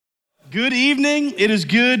Good evening. It is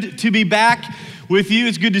good to be back with you.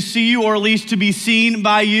 It's good to see you, or at least to be seen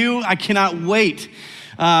by you. I cannot wait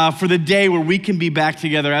for the day where we can be back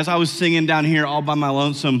together. As I was singing down here all by my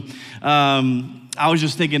lonesome, I was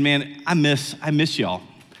just thinking, man, I miss y'all.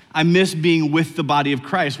 I miss being with the body of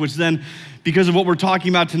Christ, which then, because of what we're talking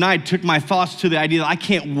about tonight, took my thoughts to the idea that I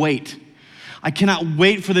can't wait. I cannot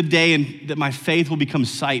wait for the day that my faith will become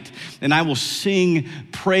sight, and I will sing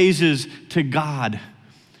praises to God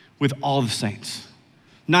with all the saints.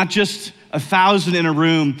 Not just 1,000 in a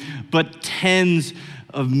room, but tens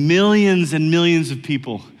of millions and millions of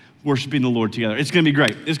people worshiping the Lord together. It's gonna be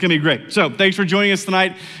great. It's gonna be great. So thanks for joining us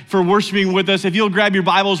tonight, for worshiping with us. If you'll grab your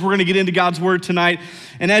Bibles, we're gonna get into God's word tonight.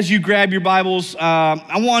 And as you grab your Bibles,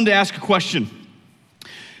 I wanted to ask a question.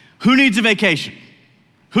 Who needs a vacation?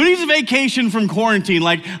 Who needs a vacation from quarantine?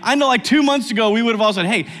 Like, I know 2 months ago, we would have all said,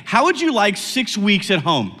 hey, how would you like 6 weeks at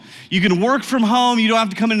home? You can work from home, you don't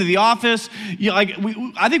have to come into the office.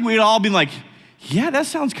 I think we'd all be like, yeah, that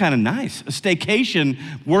sounds kind of nice. A staycation,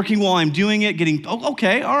 working while I'm doing it,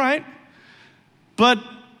 okay, all right. But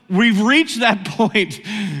we've reached that point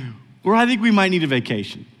where I think we might need a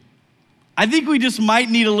vacation. I think we just might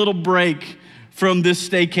need a little break from this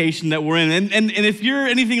staycation that we're in. And if you're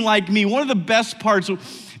anything like me, one of the best parts,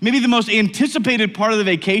 maybe the most anticipated part of the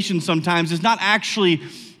vacation sometimes is not actually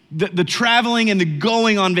the traveling and the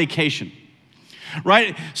going on vacation,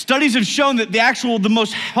 right? Studies have shown that the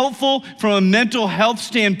most helpful, from a mental health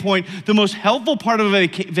standpoint, the most helpful part of a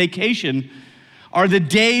vacation are the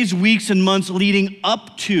days, weeks, and months leading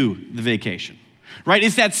up to the vacation, right?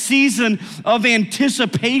 It's that season of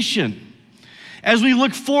anticipation. As we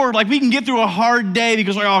look forward, we can get through a hard day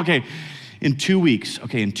because in 2 weeks,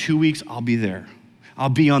 I'll be there. I'll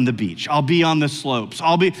be on the beach. I'll be on the slopes.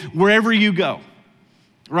 I'll be wherever you go.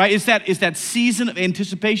 Right? It's that season of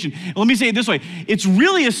anticipation. And let me say it this way. It's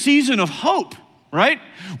really a season of hope, right?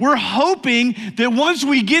 We're hoping that once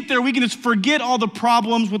we get there, we can just forget all the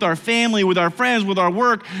problems with our family, with our friends, with our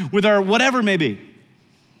work, with our whatever it may be.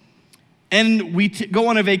 And we go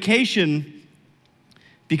on a vacation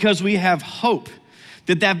because we have hope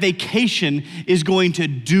that vacation is going to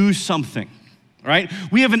do something, right?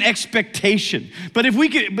 We have an expectation. But let me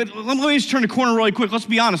just turn the corner really quick. Let's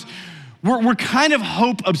be honest. We're kind of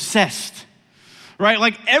hope obsessed,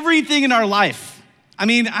 right? Everything in our life. I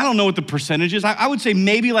don't know what the percentage is. I would say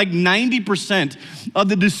maybe 90% of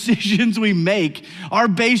the decisions we make are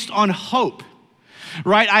based on hope,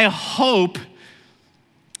 right? I hope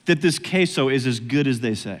that this queso is as good as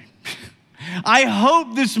they say. I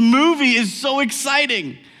hope this movie is so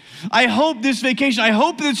exciting. I hope this vacation, I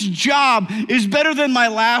hope this job is better than my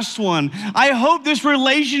last one. I hope this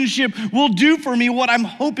relationship will do for me what I'm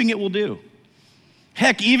hoping it will do.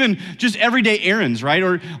 Heck, even just everyday errands, right?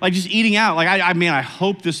 Or just eating out. I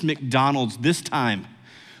hope this McDonald's this time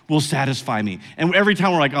will satisfy me. And every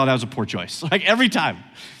time we're like, oh, that was a poor choice. Every time.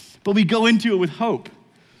 But we go into it with hope,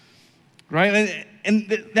 right? And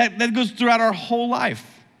that goes throughout our whole life.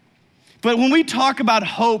 But when we talk about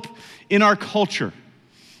hope in our culture,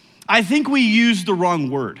 I think we use the wrong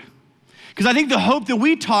word. Because I think the hope that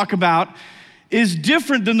we talk about is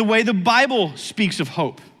different than the way the Bible speaks of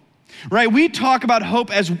hope, right? We talk about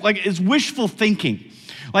hope as wishful thinking.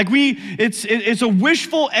 It's a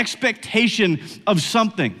wishful expectation of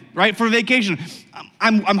something, right? For vacation,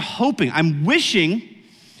 I'm hoping, I'm wishing,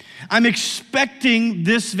 I'm expecting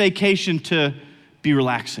this vacation to be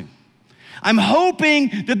relaxing. I'm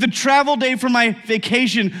hoping that the travel day for my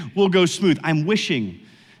vacation will go smooth. I'm wishing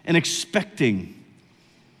and expecting.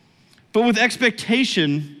 But with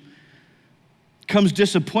expectation comes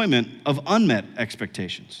disappointment of unmet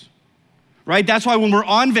expectations, right? That's why when we're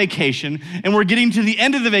on vacation and we're getting to the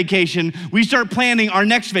end of the vacation, we start planning our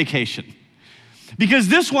next vacation. Because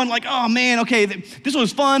this one, oh man, okay, this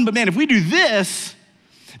was fun, but man, if we do this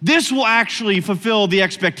will actually fulfill the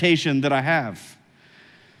expectation that I have.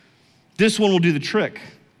 This one will do the trick.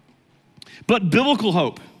 But biblical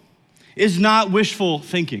hope is not wishful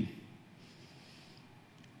thinking.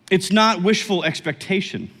 It's not wishful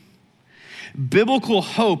expectation. Biblical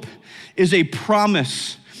hope is a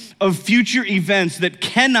promise of future events that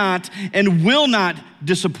cannot and will not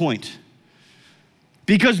disappoint.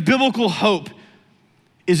 Because biblical hope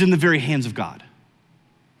is in the very hands of God.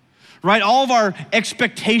 Right? All of our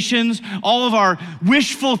expectations, all of our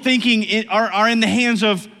wishful thinking are in the hands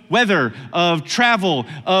of weather, of travel,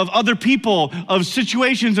 of other people, of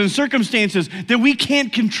situations and circumstances that we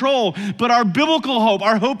can't control. But our biblical hope,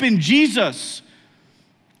 our hope in Jesus,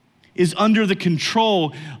 is under the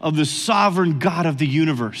control of the sovereign God of the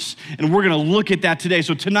universe. And we're gonna look at that today.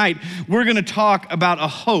 So tonight, we're gonna talk about a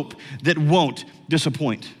hope that won't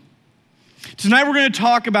disappoint. Tonight we're going to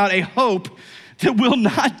talk about a hope that will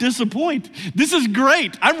not disappoint. This is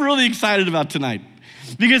great. I'm really excited about tonight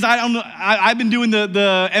because I've been doing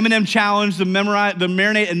the M&M challenge, the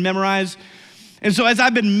marinate and memorize. And so as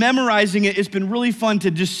I've been memorizing it, it's been really fun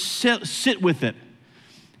to just sit with it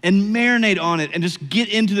and marinate on it and just get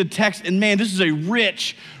into the text. And man, this is a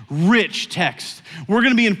rich, rich text. We're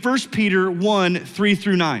going to be in 1 Peter 1, 3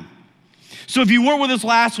 through 9. So if you weren't with us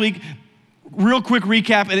last week, real quick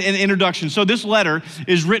recap and introduction. So this letter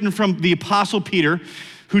is written from the Apostle Peter,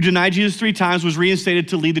 who denied Jesus 3 times, was reinstated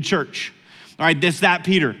to lead the church. All right, that's that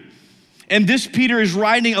Peter. And this Peter is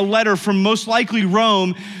writing a letter from most likely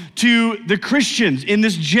Rome to the Christians in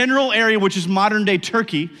this general area, which is modern day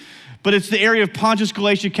Turkey, but it's the area of Pontus,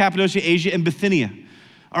 Galatia, Cappadocia, Asia, and Bithynia.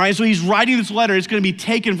 All right, so he's writing this letter. It's going to be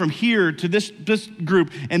taken from here to this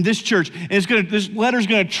group and this church. And this letter is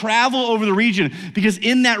going to travel over the region because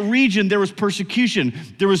in that region there was persecution.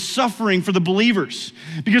 There was suffering for the believers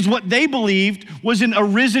because what they believed was in a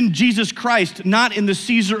risen Jesus Christ, not in the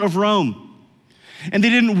Caesar of Rome. And they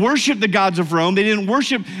didn't worship the gods of Rome. They didn't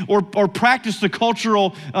worship or practice the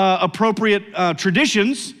cultural appropriate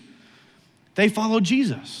traditions. They followed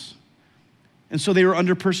Jesus. And so they were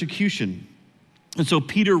under persecution. And so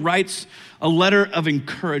Peter writes a letter of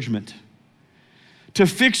encouragement to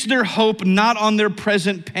fix their hope not on their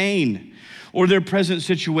present pain or their present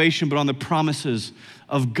situation, but on the promises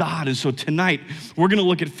of God. And so tonight, we're gonna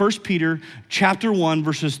look at 1 Peter chapter 1,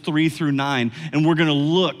 verses 3 through 9, and we're gonna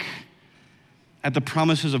look at the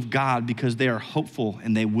promises of God because they are hopeful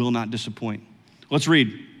and they will not disappoint. Let's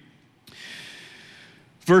read.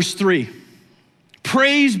 Verse 3.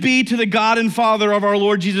 Praise be to the God and Father of our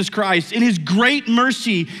Lord Jesus Christ. In his great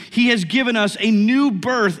mercy, he has given us a new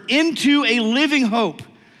birth into a living hope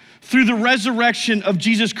through the resurrection of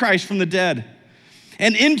Jesus Christ from the dead,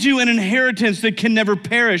 and into an inheritance that can never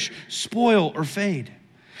perish, spoil, or fade.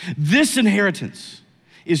 This inheritance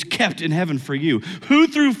is kept in heaven for you, who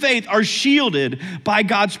through faith are shielded by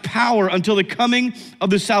God's power until the coming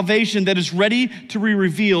of the salvation that is ready to be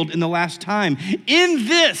revealed in the last time. In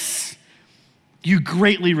this, you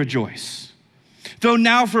greatly rejoice. Though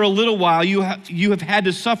now for a little while you have had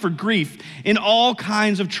to suffer grief in all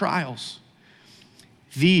kinds of trials.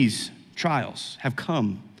 These trials have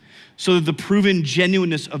come so that the proven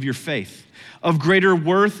genuineness of your faith, of greater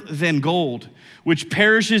worth than gold, which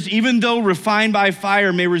perishes even though refined by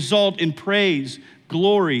fire, may result in praise,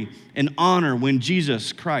 glory, and honor when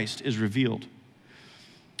Jesus Christ is revealed.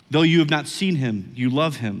 Though you have not seen him, you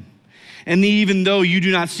love him. And even though you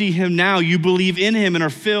do not see him now, you believe in him and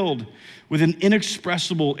are filled with an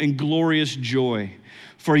inexpressible and glorious joy,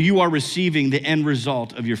 for you are receiving the end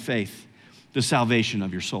result of your faith, the salvation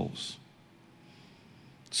of your souls.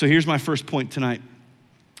 So here's my first point tonight.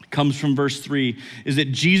 It comes from verse 3, is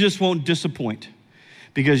that Jesus won't disappoint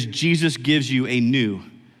because Jesus gives you a new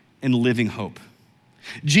and living hope.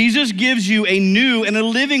 Jesus gives you a new and a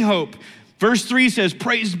living hope. Verse 3 says,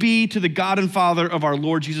 praise be to the God and Father of our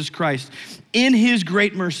Lord Jesus Christ. In his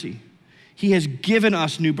great mercy, he has given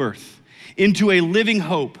us new birth into a living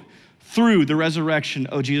hope through the resurrection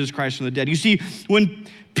of Jesus Christ from the dead. You see, when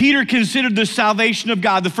Peter considered the salvation of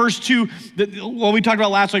God, the first two, what we talked about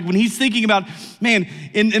last week, when he's thinking about, man,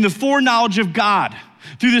 in the foreknowledge of God,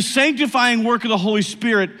 through the sanctifying work of the Holy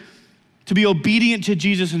Spirit, to be obedient to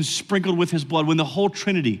Jesus and sprinkled with his blood, when the whole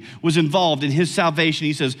Trinity was involved in his salvation,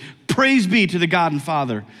 he says, praise be to the God and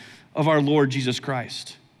Father of our Lord Jesus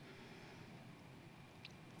Christ.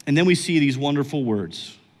 And then we see these wonderful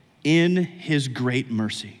words, in his great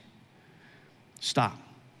mercy. Stop.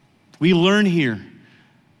 We learn here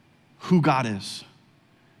who God is,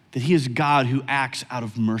 that he is God who acts out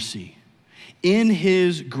of mercy. In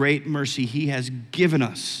his great mercy, he has given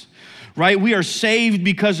us, right? We are saved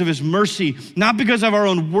because of his mercy, not because of our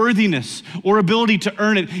own worthiness or ability to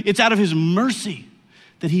earn it. It's out of his mercy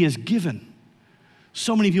that he has given.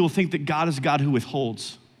 So many people think that God is a God who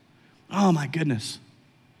withholds. Oh my goodness.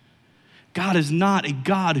 God is not a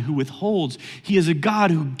God who withholds. He is a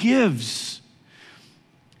God who gives,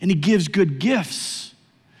 and he gives good gifts.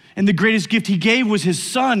 And the greatest gift he gave was his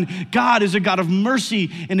son. God is a God of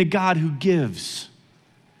mercy and a God who gives.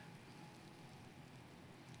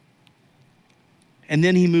 And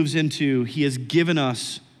then he moves into, he has given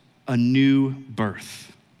us a new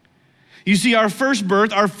birth. You see, our first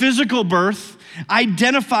birth, our physical birth,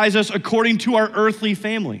 identifies us according to our earthly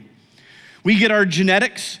family. We get our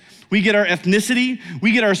genetics, we get our ethnicity,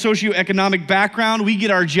 we get our socioeconomic background, we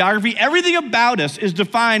get our geography. Everything about us is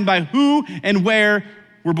defined by who and where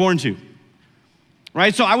we're born to,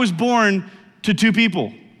 right? So I was born to two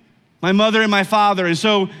people, my mother and my father. And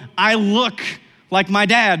so I look like my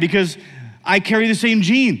dad because I carry the same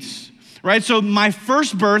genes, right? So my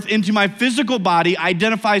first birth into my physical body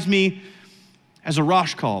identifies me as a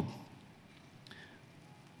Rauschkolb.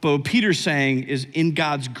 But what Peter's saying is, in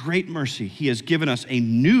God's great mercy, he has given us a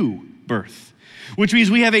new birth, which means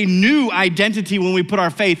we have a new identity when we put our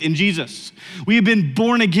faith in Jesus. We have been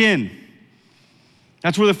born again.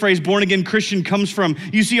 That's where the phrase born again Christian comes from.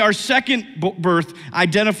 You see, our second birth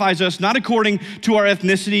identifies us not according to our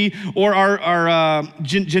ethnicity or our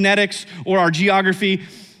genetics or our geography.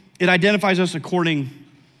 It identifies us according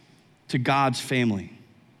to God's family,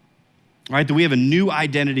 right? That we have a new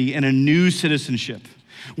identity and a new citizenship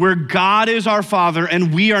where God is our Father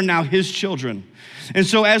and we are now his children. And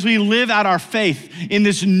so as we live out our faith in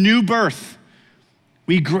this new birth,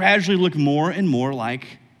 we gradually look more and more like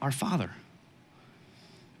our Father.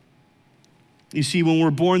 You see, when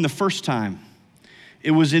we're born the first time,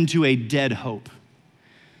 it was into a dead hope.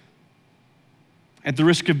 At the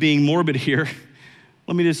risk of being morbid here,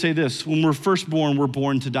 let me just say this. When we're first born, we're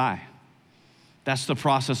born to die. That's the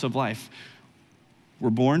process of life. We're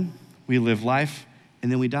born, we live life, and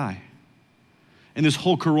then we die. And this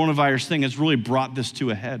whole coronavirus thing has really brought this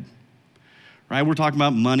to a head, right? We're talking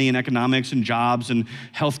about money and economics and jobs and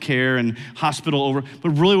healthcare and hospital but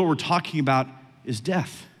really what we're talking about is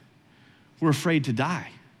death. We're afraid to die.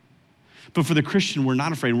 But for the Christian, we're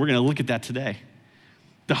not afraid. We're going to look at that today.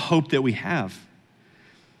 The hope that we have.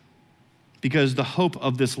 Because the hope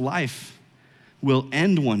of this life will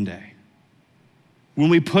end one day. When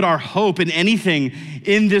we put our hope in anything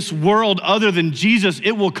in this world other than Jesus,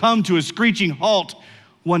 it will come to a screeching halt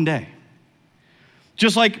one day.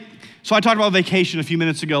 So I talked about vacation a few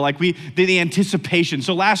minutes ago, like the anticipation.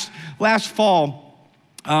 So last fall,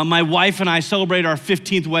 my wife and I celebrated our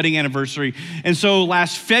 15th wedding anniversary. And so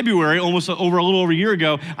last February, a little over a year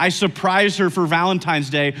ago, I surprised her for Valentine's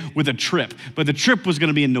Day with a trip. But the trip was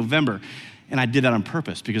gonna be in November. And I did that on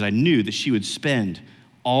purpose because I knew that she would spend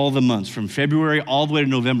all the months from February all the way to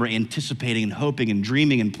November anticipating and hoping and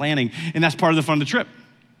dreaming and planning. And that's part of the fun of the trip.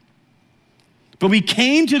 But we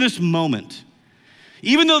came to this moment,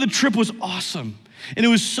 even though the trip was awesome, and it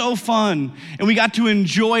was so fun, and we got to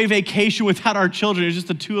enjoy vacation without our children. It was just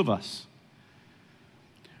the two of us.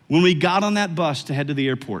 When we got on that bus to head to the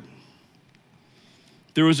airport,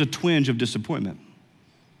 there was a twinge of disappointment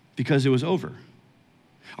because it was over.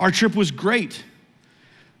 Our trip was great,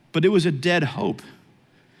 but it was a dead hope.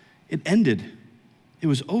 It ended. It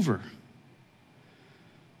was over.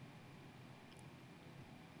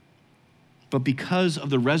 But because of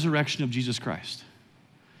the resurrection of Jesus Christ,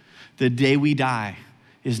 the day we die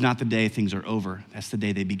is not the day things are over. That's the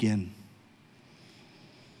day they begin.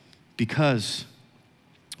 Because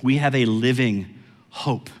we have a living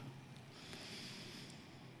hope.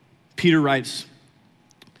 Peter writes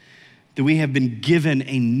that we have been given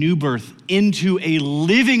a new birth into a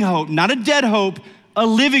living hope, not a dead hope, a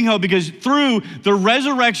living hope, because through the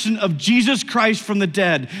resurrection of Jesus Christ from the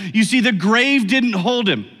dead, you see, the grave didn't hold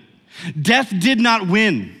him. Death did not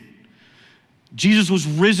win. Jesus was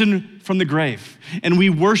risen from the grave, and we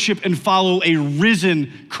worship and follow a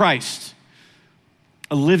risen Christ,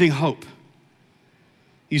 a living hope.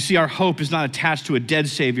 You see, our hope is not attached to a dead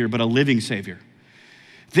Savior, but a living Savior.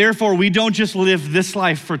 Therefore, we don't just live this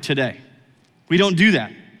life for today. We don't do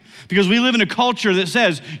that. Because we live in a culture that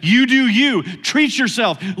says, you do you, treat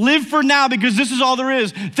yourself, live for now because this is all there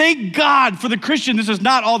is. Thank God for the Christian, this is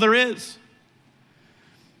not all there is.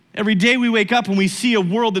 Every day we wake up and we see a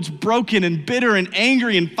world that's broken and bitter and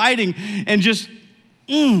angry and fighting and just,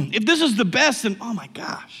 if this is the best, then oh my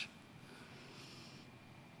gosh.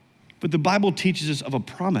 But the Bible teaches us of a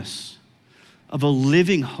promise, of a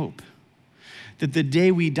living hope, that the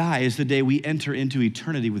day we die is the day we enter into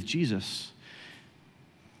eternity with Jesus.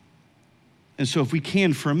 And so if we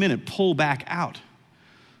can, for a minute, pull back out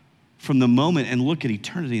from the moment and look at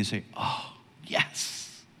eternity and say, oh,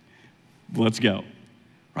 yes, let's go.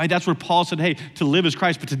 Right? That's where Paul said, hey, to live is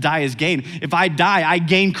Christ, but to die is gain. If I die, I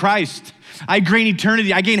gain Christ. I gain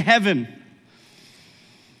eternity. I gain heaven.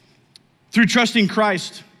 Through trusting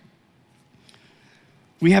Christ,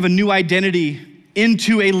 we have a new identity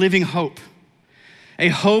into a living hope. A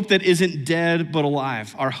hope that isn't dead, but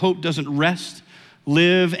alive. Our hope doesn't rest,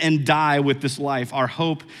 live, and die with this life. Our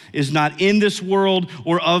hope is not in this world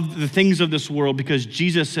or of the things of this world, because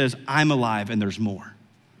Jesus says, I'm alive and there's more.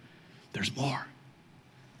 There's more.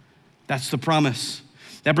 That's the promise.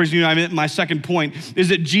 That brings me to my second point, is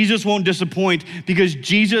that Jesus won't disappoint because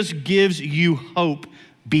Jesus gives you hope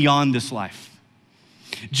beyond this life.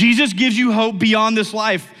 Jesus gives you hope beyond this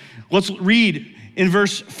life. Let's read in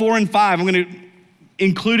verse 4 and 5. I'm going to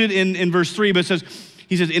include it in verse 3, but it says,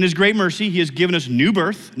 He says, in his great mercy, he has given us new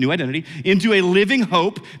birth, new identity, into a living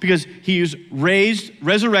hope because he is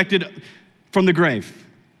resurrected from the grave.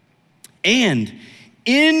 And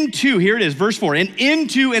into, here it is, verse 4, and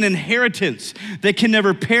into an inheritance that can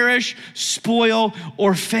never perish, spoil,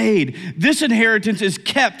 or fade. This inheritance is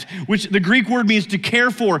kept, which the Greek word means to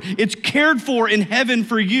care for. It's cared for in heaven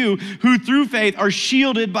for you who through faith are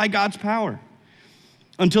shielded by God's power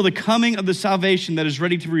until the coming of the salvation that is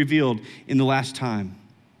ready to be revealed in the last time.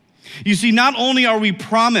 You see, not only are we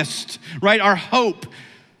promised, right, our hope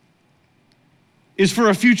is for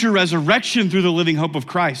a future resurrection through the living hope of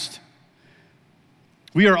Christ.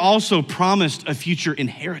 We are also promised a future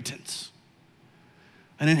inheritance.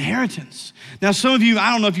 An inheritance. Now, some of you,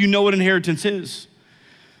 I don't know if you know what inheritance is,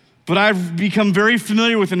 but I've become very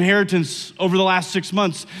familiar with inheritance over the last 6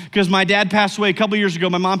 months because my dad passed away a couple years ago.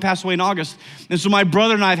 My mom passed away in August. And so my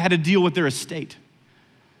brother and I have had to deal with their estate.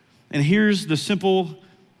 And here's the simple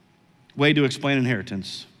way to explain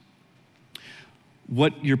inheritance.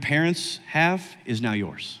 What your parents have is now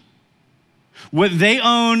yours. What they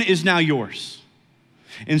own is now yours.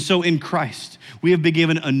 And so in Christ, we have been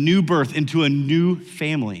given a new birth into a new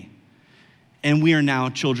family. And we are now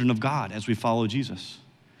children of God as we follow Jesus.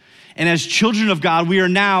 And as children of God, we are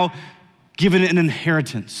now given an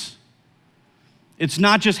inheritance. It's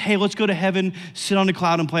not just, hey, let's go to heaven, sit on a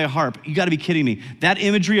cloud and play a harp. You gotta be kidding me. That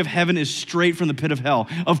imagery of heaven is straight from the pit of hell.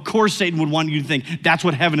 Of course, Satan would want you to think that's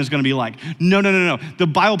what heaven is gonna be like. No. The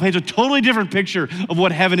Bible paints a totally different picture of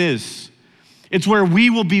what heaven is. It's where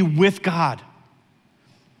we will be with God.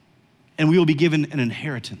 And we will be given an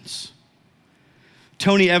inheritance.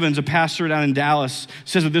 Tony Evans, a pastor down in Dallas,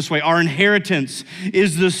 says it this way: our inheritance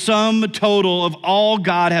is the sum total of all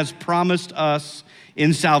God has promised us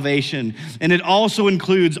in salvation. And it also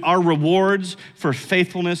includes our rewards for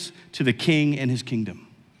faithfulness to the King and his kingdom.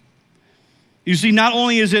 You see, not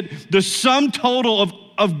only is it the sum total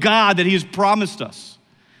of God that he has promised us,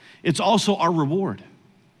 it's also our reward.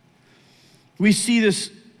 We see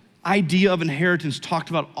this idea of inheritance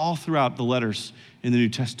talked about all throughout the letters in the New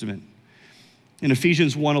Testament. In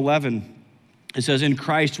Ephesians 1:11, it says, in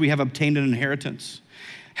Christ we have obtained an inheritance,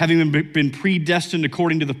 having been predestined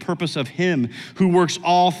according to the purpose of him who works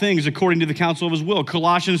all things according to the counsel of his will.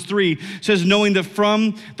 Colossians 3 says, knowing that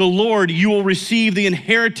from the Lord you will receive the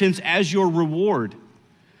inheritance as your reward.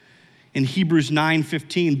 In Hebrews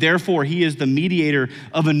 9:15, therefore he is the mediator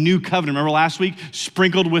of a new covenant. Remember last week,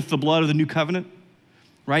 sprinkled with the blood of the new covenant?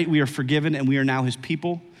 Right? We are forgiven and we are now his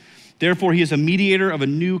people. Therefore, he is a mediator of a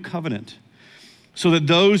new covenant so that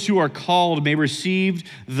those who are called may receive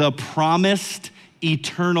the promised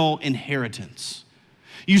eternal inheritance.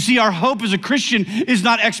 You see, our hope as a Christian is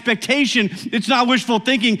not expectation. It's not wishful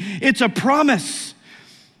thinking. It's a promise.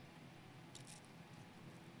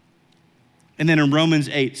 And then in Romans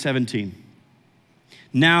 8:17,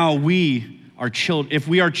 now we are children. If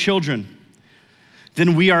we are children,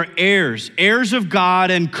 then we are heirs, heirs of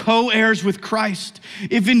God and co-heirs with Christ,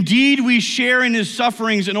 if indeed we share in his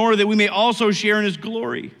sufferings in order that we may also share in his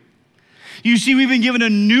glory. You see, we've been given a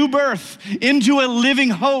new birth into a living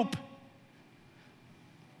hope,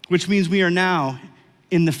 which means we are now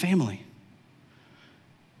in the family.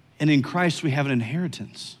 And in Christ, we have an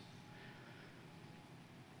inheritance.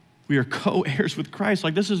 We are co-heirs with Christ.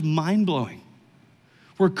 Like, this is mind-blowing.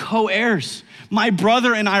 We're co-heirs. My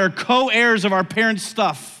brother and I are co-heirs of our parents'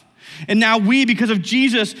 stuff. And now we, because of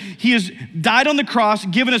Jesus, he has died on the cross,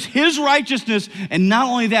 given us his righteousness, and not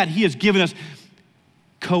only that, he has given us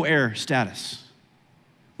co-heir status.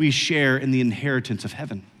 We share in the inheritance of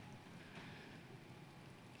heaven.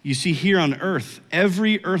 You see, here on earth,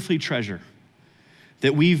 every earthly treasure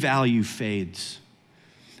that we value fades.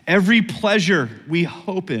 Every pleasure we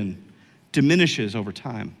hope in diminishes over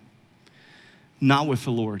time. Not with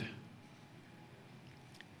the Lord.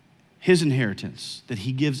 His inheritance that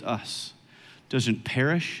he gives us doesn't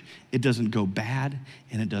perish, it doesn't go bad,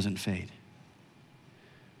 and it doesn't fade.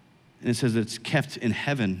 And it says it's kept in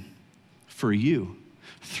heaven for you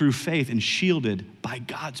through faith and shielded by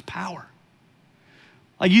God's power.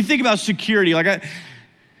 Like, you think about security,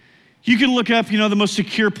 you can look up, the most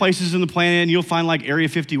secure places in the planet, and you'll find like Area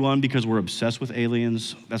 51 because we're obsessed with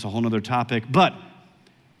aliens. That's a whole nother topic, but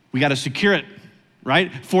we gotta secure it.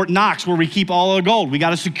 Right? Fort Knox, where we keep all the gold. We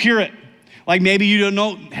got to secure it. Like, maybe you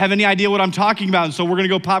don't have any idea what I'm talking about, and so we're going to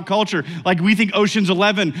go pop culture. Like, we think Ocean's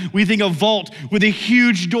 11. We think a vault with a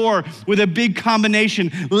huge door with a big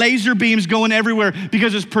combination, laser beams going everywhere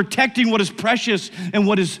because it's protecting what is precious and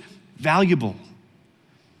what is valuable.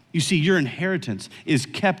 You see, your inheritance is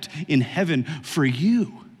kept in heaven for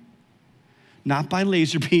you. not by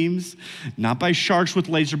laser beams, not by sharks with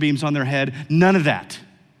laser beams on their head, none of that.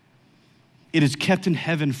 It is kept in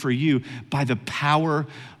heaven for you by the power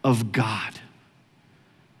of God.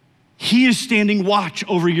 He is standing watch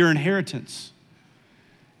over your inheritance.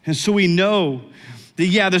 And so we know that,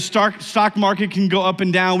 yeah, the stock market can go up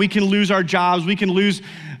and down. We can lose our jobs. We can lose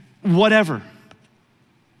whatever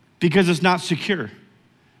because it's not secure.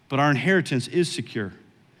 But our inheritance is secure.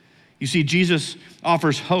 You see, Jesus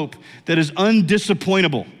offers hope that is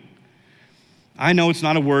undisappointable. I know it's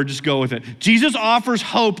not a word, just go with it. Jesus offers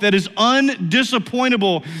hope that is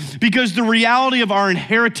undisappointable because the reality of our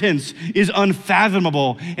inheritance is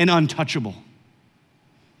unfathomable and untouchable.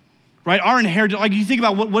 Right? Our inheritance, like you think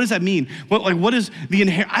about what does that mean? What is the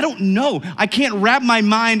inheritance? I don't know. I can't wrap my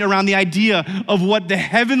mind around the idea of what the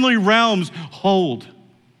heavenly realms hold.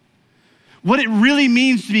 What it really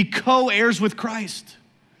means to be co-heirs with Christ.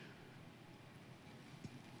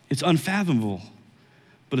 It's unfathomable,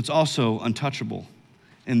 but it's also untouchable.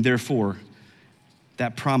 And therefore,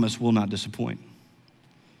 that promise will not disappoint.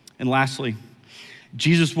 And lastly,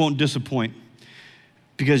 Jesus won't disappoint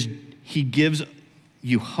because he gives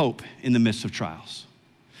you hope in the midst of trials.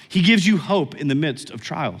 He gives you hope in the midst of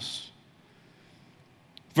trials.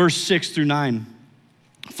 Verse 6-9,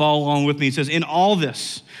 follow along with me. It says, in all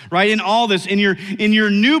this, right? In all this, in your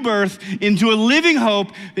new birth, into a living hope,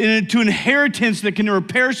 into inheritance that can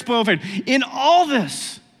repair spoil fade. In all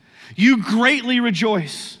this, you greatly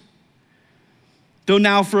rejoice. Though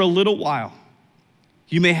now for a little while,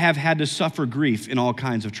 you may have had to suffer grief in all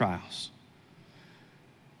kinds of trials.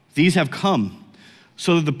 These have come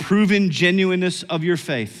so that the proven genuineness of your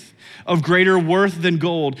faith, of greater worth than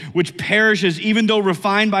gold, which perishes even though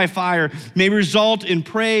refined by fire, may result in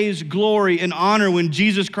praise, glory, and honor when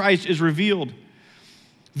Jesus Christ is revealed.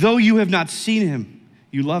 Though you have not seen him,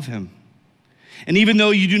 you love him. And even though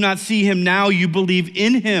you do not see him now, you believe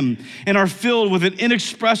in him and are filled with an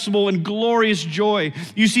inexpressible and glorious joy.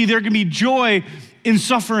 You see, there can be joy in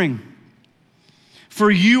suffering, for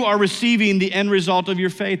you are receiving the end result of your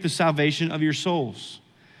faith, the salvation of your souls.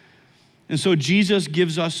 And so Jesus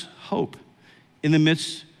gives us hope in the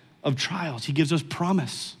midst of trials. He gives us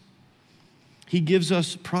promise. He gives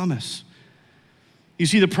us promise. You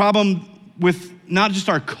see, the problem with not just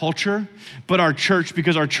our culture, but our church,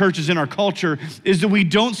 because our church is in our culture, is that we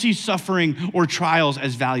don't see suffering or trials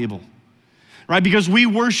as valuable, right? Because we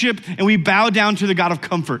worship and we bow down to the God of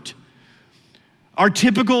comfort. Our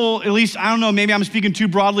typical, at least, I don't know, maybe I'm speaking too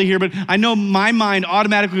broadly here, but I know my mind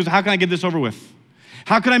automatically goes, how can I get this over with?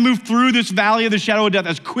 How can I move through this valley of the shadow of death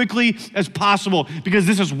as quickly as possible? Because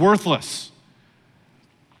this is worthless.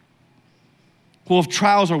 Well, if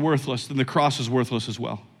trials are worthless, then the cross is worthless as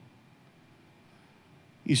well.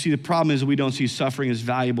 You see, the problem is that we don't see suffering as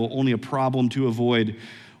valuable, only a problem to avoid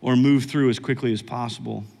or move through as quickly as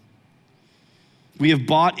possible. We have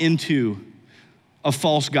bought into a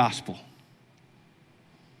false gospel.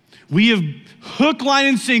 We have hook, line,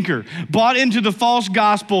 and sinker bought into the false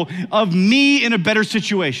gospel of me in a better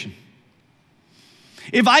situation.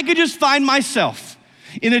 If I could just find myself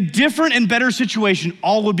in a different and better situation,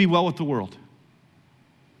 all would be well with the world.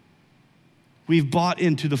 We've bought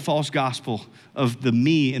into the false gospel of the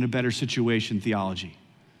me in a better situation theology.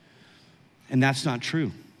 And that's not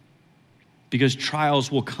true, because trials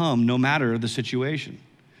will come no matter the situation.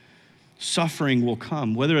 Suffering will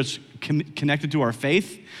come, whether it's connected to our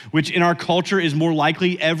faith, which in our culture is more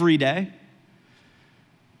likely every day,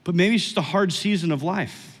 but maybe it's just a hard season of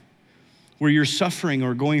life where you're suffering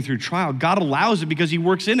or going through trial. God allows it because he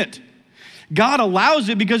works in it. God allows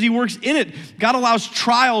it because he works in it. God allows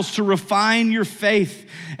trials to refine your faith.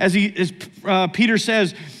 As Peter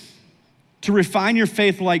says, to refine your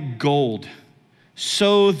faith like gold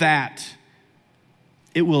so that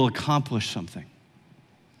it will accomplish something.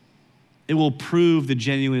 It will prove the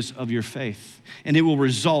genuineness of your faith, and it will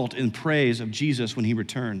result in praise of Jesus when he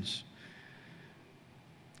returns.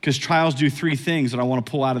 Because trials do three things that I want to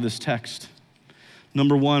pull out of this text.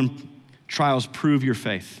 Number one, trials prove your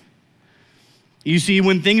faith. You see,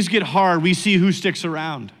 when things get hard, we see who sticks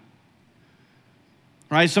around.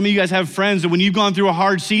 Right? Some of you guys have friends that when you've gone through a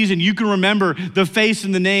hard season, you can remember the face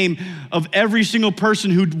and the name of every single person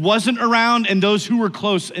who wasn't around and those who were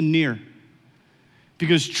close and near.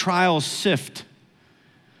 Because trials sift.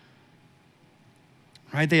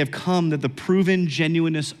 Right? They have come that the proven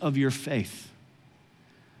genuineness of your faith.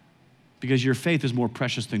 Because your faith is more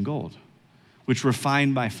precious than gold, which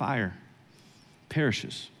refined by fire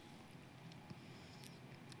perishes.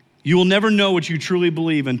 You will never know what you truly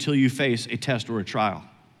believe until you face a test or a trial.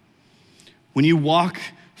 When you walk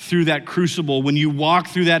through that crucible, when you walk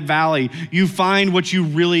through that valley, you find what you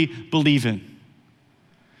really believe in.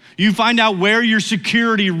 You find out where your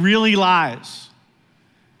security really lies.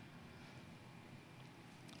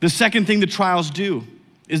 The second thing the trials do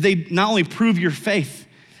is they not only prove your faith,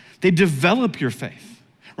 they develop your faith,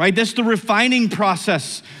 right? That's the refining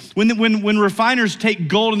process. When refiners take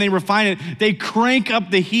gold and they refine it, they crank up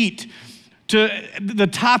the heat to, the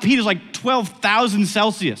top heat is like 12,000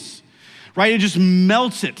 Celsius, right? It just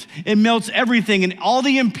melts it. It melts everything, and all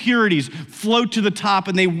the impurities float to the top,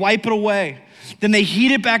 and they wipe it away. Then they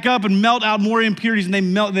heat it back up and melt out more impurities, and they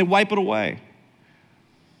melt and they wipe it away.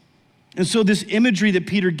 And so this imagery that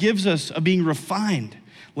Peter gives us of being refined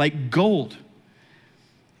like gold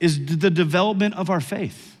is the development of our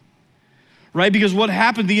faith, right? Because what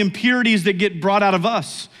happened, the impurities that get brought out of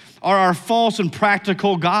us are our false and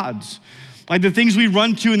practical gods, like the things we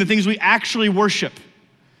run to and the things we actually worship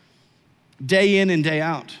day in and day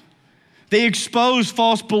out. They expose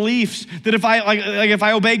false beliefs that if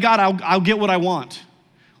I obey God, I'll get what I want.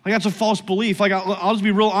 Like that's a false belief. Like I'll just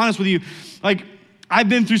be real honest with you. Like I've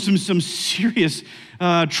been through some serious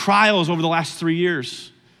trials over the last 3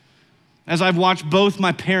 years as I've watched both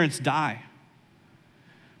my parents die.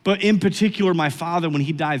 But in particular, my father, when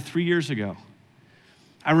he died 3 years ago,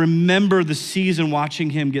 I remember the season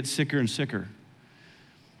watching him get sicker and sicker.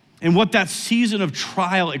 And what that season of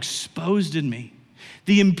trial exposed in me,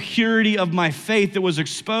 the impurity of my faith that was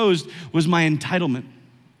exposed was my entitlement.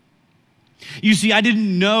 You see, I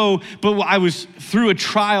didn't know, but I was through a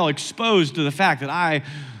trial exposed to the fact that I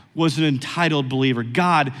was an entitled believer.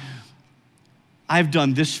 God, I've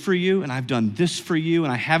done this for you, and I've done this for you,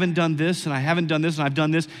 and I haven't done this, and I haven't done this, and I've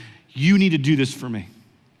done this. You need to do this for me.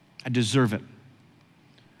 I deserve it.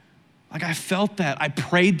 Like I felt that, I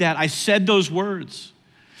prayed that, I said those words.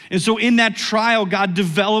 And so in that trial, God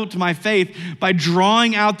developed my faith by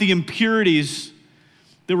drawing out the impurities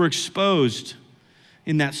that were exposed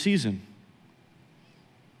in that season.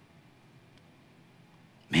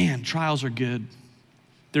 Man, trials are good.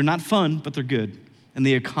 They're not fun, but they're good, and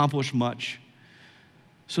they accomplish much.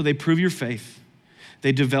 So they prove your faith,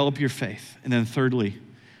 they develop your faith, and then thirdly,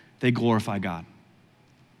 they glorify God.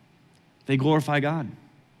 They glorify God.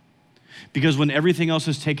 Because when everything else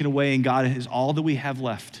is taken away and God is all that we have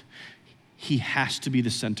left, he has to be the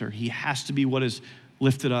center. He has to be what is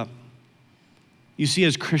lifted up. You see,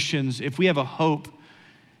 as Christians, if we have a hope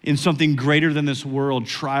in something greater than this world,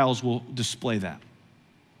 trials will display that.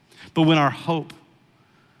 But when our hope,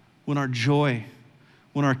 when our joy,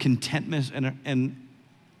 when our contentment and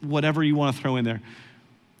whatever you want to throw in there,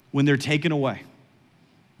 when they're taken away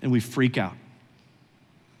and we freak out,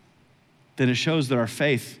 then it shows that our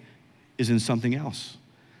faith is in something else.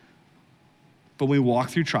 But when we walk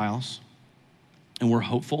through trials and we're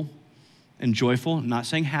hopeful and joyful, not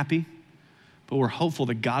saying happy, but we're hopeful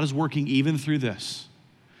that God is working even through this,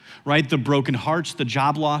 right? The broken hearts, the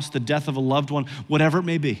job loss, the death of a loved one, whatever it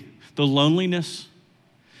may be, the loneliness,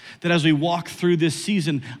 that as we walk through this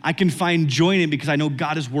season, I can find joy in it because I know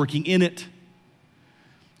God is working in it.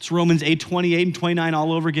 It's Romans 8:28 and 29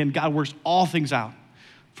 all over again. God works all things out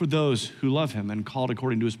for those who love him and called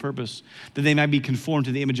according to his purpose, that they might be conformed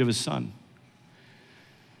to the image of his son.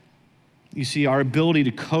 You see, our ability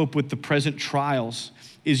to cope with the present trials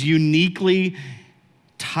is uniquely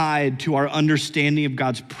tied to our understanding of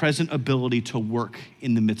God's present ability to work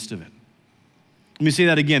in the midst of it. Let me say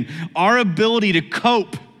that again. Our ability to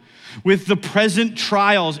cope with the present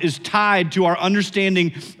trials is tied to our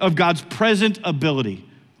understanding of God's present ability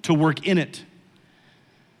to work in it.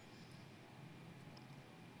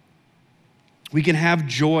 We can have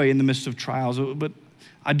joy in the midst of trials, but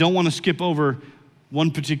I don't want to skip over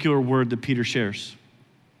one particular word that Peter shares.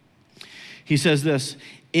 He says this,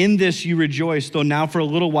 in this you rejoice, though now for a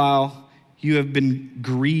little while you have been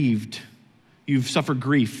grieved. You've suffered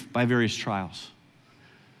grief by various trials.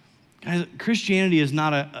 Guys, Christianity is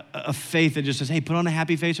not a faith that just says, hey, put on a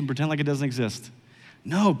happy face and pretend like it doesn't exist.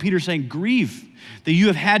 No, Peter's saying grief, that you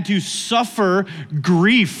have had to suffer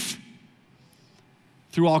grief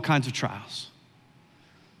through all kinds of trials.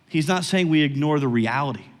 He's not saying we ignore the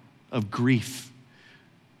reality of grief,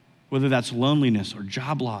 whether that's loneliness or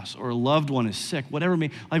job loss or a loved one is sick, whatever it may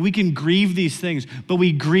be. Like we can grieve these things, but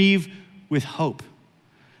we grieve with hope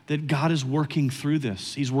that God is working through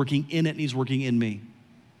this. He's working in it and he's working in me.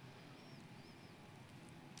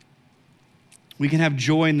 We can have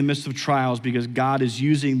joy in the midst of trials because God is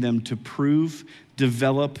using them to prove,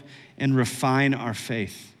 develop, and refine our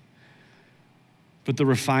faith. But the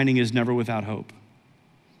refining is never without hope.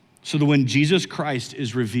 So that when Jesus Christ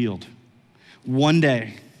is revealed, one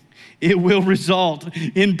day, it will result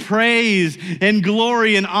in praise and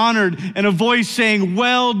glory and honor and a voice saying,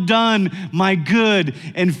 well done, my good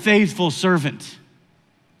and faithful servant.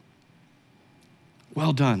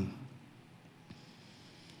 Well done.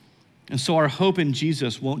 And so our hope in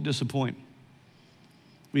Jesus won't disappoint.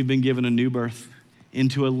 We've been given a new birth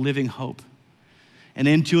into a living hope and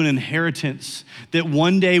into an inheritance that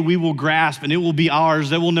one day we will grasp and it will be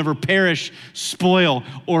ours, that will never perish, spoil,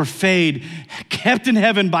 or fade, kept in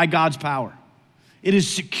heaven by God's power. It is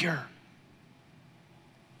secure.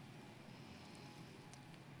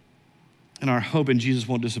 And our hope in Jesus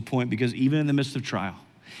won't disappoint because even in the midst of trial,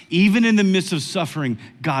 even in the midst of suffering,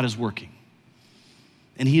 God is working.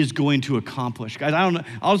 And he is going to accomplish. Guys, I don't know,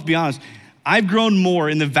 I'll just be honest. I've grown more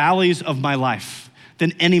in the valleys of my life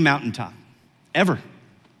than any mountaintop, ever.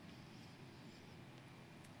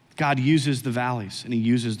 God uses the valleys and he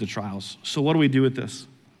uses the trials. So what do we do with this?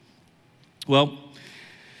 Well,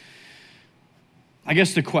 I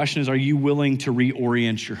guess the question is, are you willing to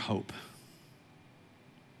reorient your hope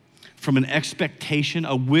from an expectation,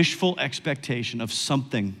 a wishful expectation of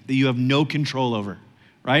something that you have no control over,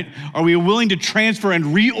 right? Are we willing to transfer and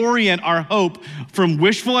reorient our hope from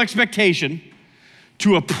wishful expectation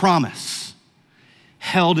to a promise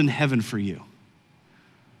held in heaven for you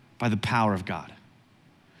by the power of God?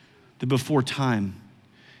 That before time,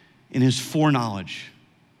 in his foreknowledge,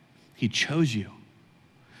 he chose you.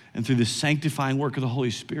 And through the sanctifying work of the Holy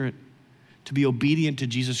Spirit, to be obedient to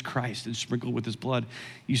Jesus Christ and sprinkled with his blood.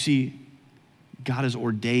 You see, God has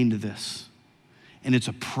ordained this, and it's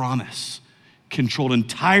a promise controlled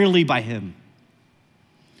entirely by him.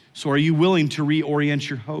 So are you willing to reorient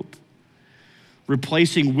your hope,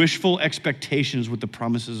 replacing wishful expectations with the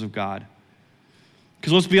promises of God?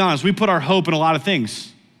 Because let's be honest, we put our hope in a lot of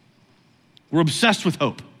things. We're obsessed with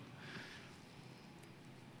hope.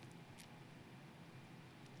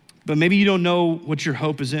 But maybe you don't know what your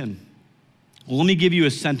hope is in. Well, let me give you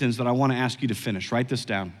a sentence that I want to ask you to finish. Write this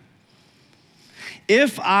down.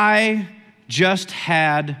 If I just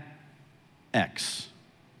had X,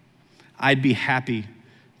 I'd be happy,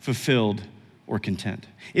 fulfilled, or content.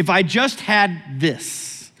 If I just had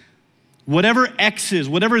this, whatever X is,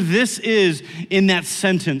 whatever this is in that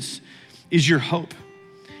sentence is your hope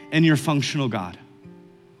and your functional God.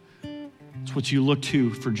 It's what you look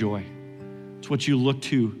to for joy. It's what you look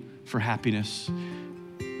to for happiness.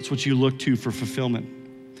 It's what you look to for fulfillment.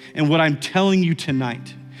 And what I'm telling you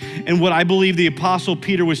tonight, and what I believe the Apostle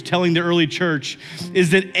Peter was telling the early church, is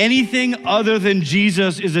that anything other than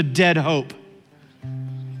Jesus is a dead hope.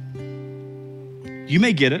 You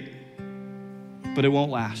may get it, but it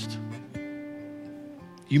won't last.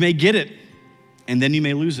 You may get it, and then you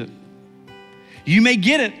may lose it. You may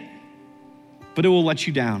get it, but it will let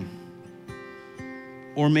you down.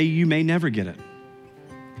 Or you may never get it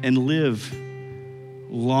and live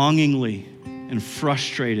longingly and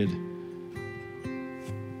frustrated.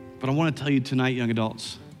 But I want to tell you tonight, young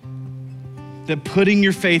adults, that putting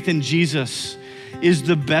your faith in Jesus is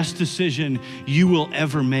the best decision you will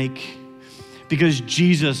ever make, because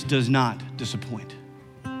Jesus does not disappoint.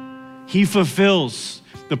 He fulfills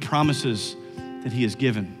the promises that he has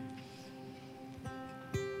given.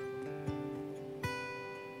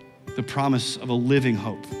 The promise of a living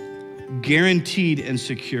hope, guaranteed and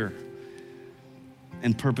secure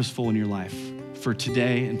and purposeful in your life for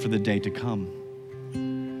today and for the day to come.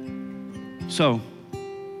 So,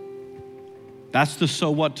 that's the so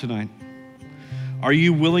what tonight. Are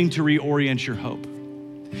you willing to reorient your hope?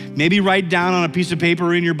 Maybe write down on a piece of paper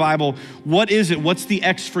or in your Bible, what is it? What's the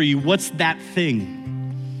X for you? What's that thing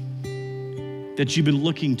that you've been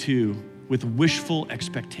looking to with wishful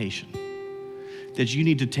expectation that you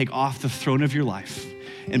need to take off the throne of your life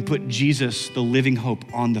and put Jesus, the living hope,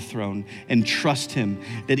 on the throne and trust him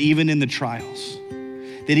that even in the trials,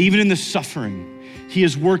 that even in the suffering, he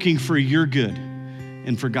is working for your good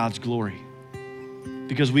and for God's glory,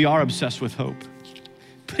 because we are obsessed with hope.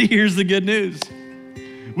 But here's the good news.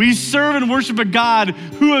 We serve and worship a God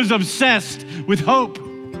who is obsessed with hope.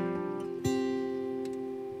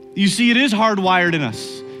 You see, it is hardwired in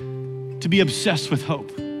us to be obsessed with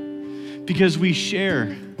hope because we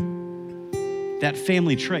share that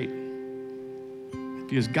family trait,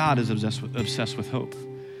 because God is obsessed with hope.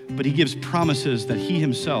 But he gives promises that he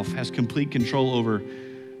himself has complete control over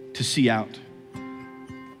to see out.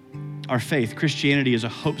 Our faith, Christianity, is a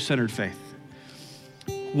hope-centered faith.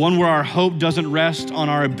 One where our hope doesn't rest on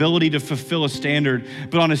our ability to fulfill a standard,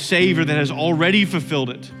 but on a Savior that has already fulfilled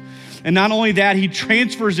it. And not only that, he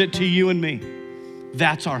transfers it to you and me.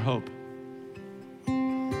 That's our hope.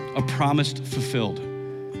 A promise fulfilled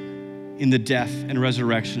in the death and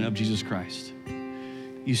resurrection of Jesus Christ.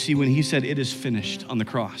 You see, when he said it is finished on the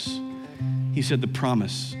cross, he said the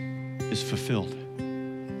promise is fulfilled.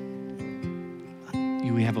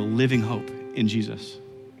 We have a living hope in Jesus.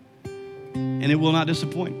 and it will not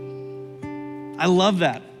disappoint. I love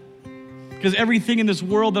that, because everything in this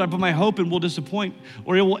world that I put my hope in will disappoint,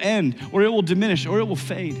 or it will end, or it will diminish, or it will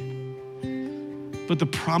fade. But the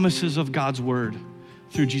promises of God's word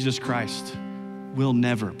through Jesus Christ will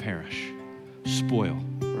never perish, spoil,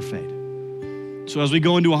 or fade. So as we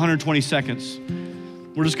go into 120 seconds,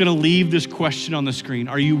 we're just gonna leave this question on the screen.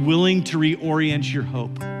 Are you willing to reorient your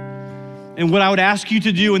hope? And what I would ask you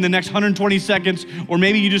to do in the next 120 seconds, or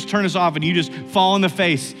maybe you just turn us off and you just fall on the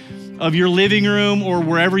face of your living room or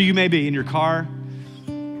wherever you may be, in your car,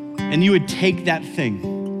 and you would take that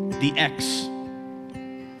thing, the X,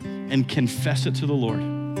 and confess it to the Lord.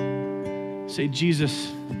 Say,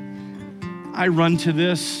 Jesus, I run to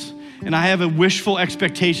this, and I have a wishful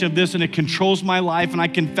expectation of this, and it controls my life, and I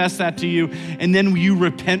confess that to you. And then you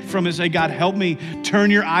repent from it. Say, God, help me turn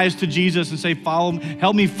your eyes to Jesus and say,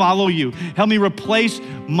 help me follow you. Help me replace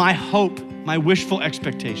my hope, my wishful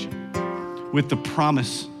expectation, with the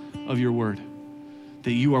promise of your word,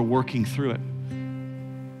 that you are working through it.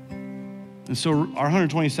 And so our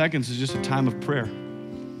 120 seconds is just a time of prayer,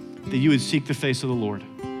 that you would seek the face of the Lord,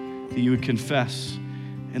 that you would confess,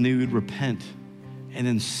 and that you would repent, and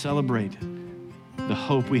then celebrate the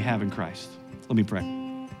hope we have in Christ. Let me pray.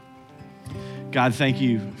 God, thank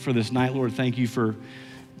you for this night, Lord. Thank you for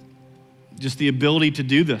just the ability to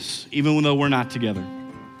do this, even though we're not together.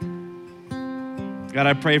 God,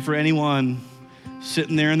 I pray for anyone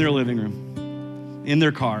sitting there in their living room, in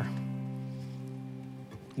their car,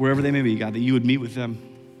 wherever they may be, God, that you would meet with them.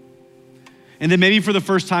 And then maybe for the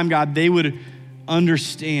first time, God, they would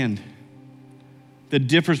understand the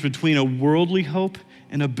difference between a worldly hope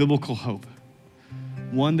and a biblical hope.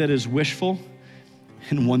 One that is wishful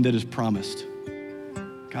and one that is promised.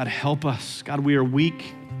 God, help us. God, we are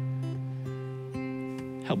weak.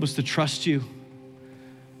 Help us to trust you.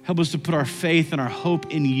 Help us to put our faith and our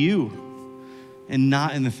hope in you and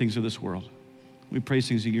not in the things of this world. We praise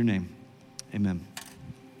things in your name. Amen.